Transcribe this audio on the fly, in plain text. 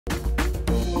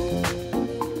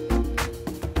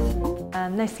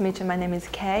Nice to meet you. My name is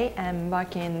Kay. I'm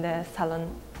working in the salon,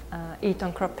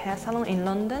 Eton crop hair salon in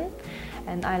London,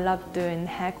 and I love doing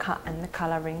haircut and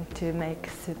coloring to make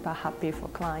super happy for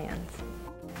clients.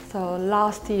 So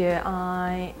last year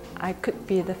I could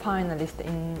be the finalist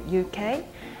in UK,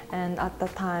 and at the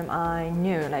time I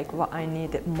knew like what I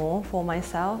needed more for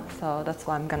myself, so that's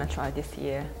why I'm gonna try this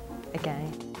year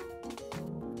again.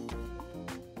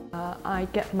 I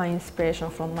get my inspiration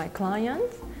from my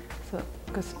clients, so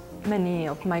because many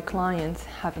of my clients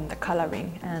having the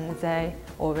coloring and they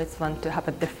always want to have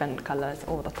a different colors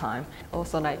all the time.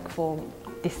 Also, like for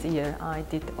this year I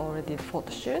did already the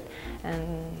photo shoot,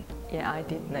 and yeah, I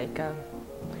did like a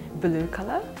blue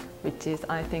color, which is,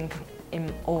 I think,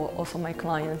 also my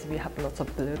clients, we have lots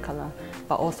of blue color,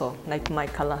 but also like my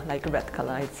color, like red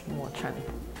color, it's more trend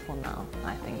for now,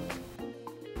 I think.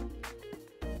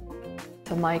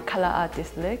 So my color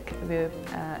artist look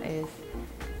is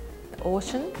the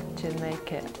ocean, to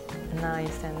make it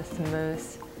nice and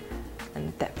smooth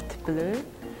and depth blue,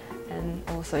 and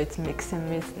also it's mixing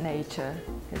with nature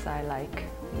because I like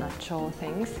natural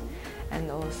things, and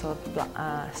also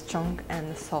strong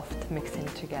and soft mixing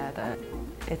together.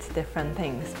 It's different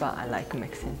things, but I like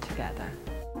mixing together.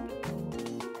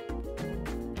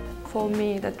 For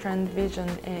me, the TrendVision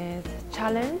is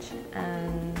challenge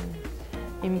and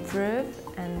improve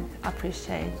and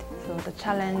appreciate. So the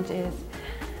challenge is,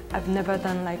 I've never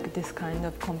done like this kind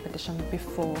of competition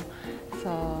before,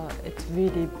 so it's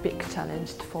really big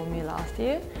challenge for me last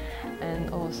year,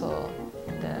 and also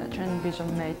the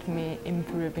TrendVision made me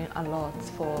improving a lot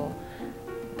for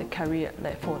the career,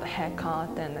 like for the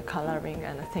haircut and the coloring,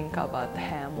 and think about the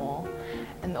hair more.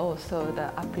 And also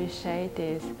the appreciate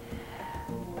is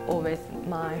always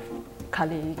my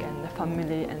colleague and the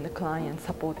family and the client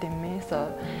supporting me,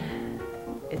 so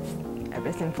it's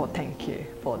everything for thank you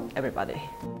for everybody.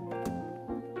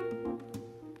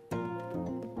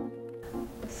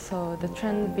 So the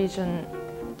TrendVision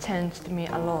changed me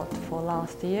a lot for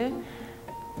last year,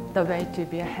 the way to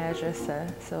be a hairdresser.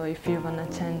 So if you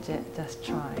want to change it, just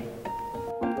try.